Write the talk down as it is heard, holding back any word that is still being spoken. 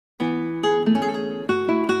I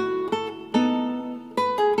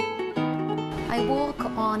work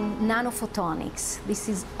on nanophotonics. This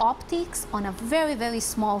is optics on a very, very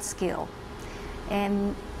small scale.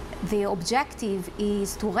 And the objective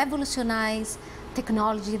is to revolutionize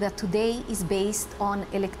technology that today is based on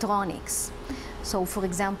electronics. So, for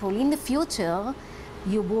example, in the future,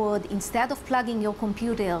 you would, instead of plugging your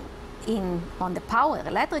computer in on the power,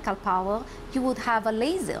 electrical power, you would have a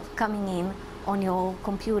laser coming in on your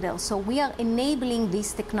computer. So we are enabling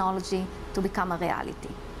this technology to become a reality.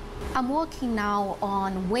 I'm working now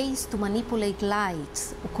on ways to manipulate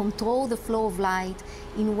light, control the flow of light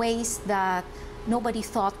in ways that nobody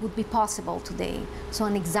thought would be possible today. So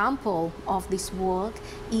an example of this work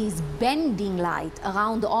is bending light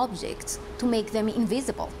around objects to make them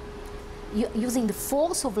invisible. Using the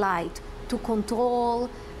force of light to control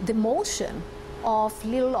the motion of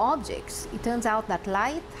little objects. It turns out that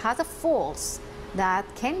light has a force that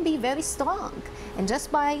can be very strong. And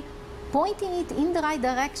just by pointing it in the right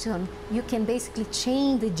direction, you can basically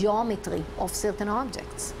change the geometry of certain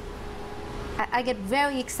objects. I get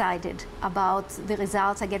very excited about the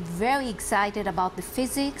results. I get very excited about the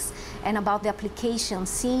physics and about the application,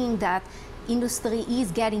 seeing that industry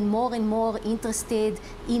is getting more and more interested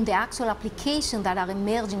in the actual applications that are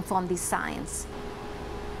emerging from this science.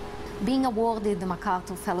 Being awarded the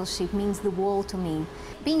MacArthur Fellowship means the world to me.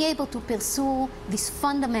 Being able to pursue this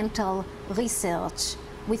fundamental research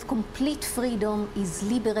with complete freedom is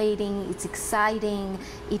liberating, it's exciting,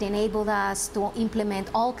 it enabled us to implement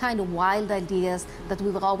all kinds of wild ideas that we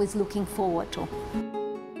were always looking forward to.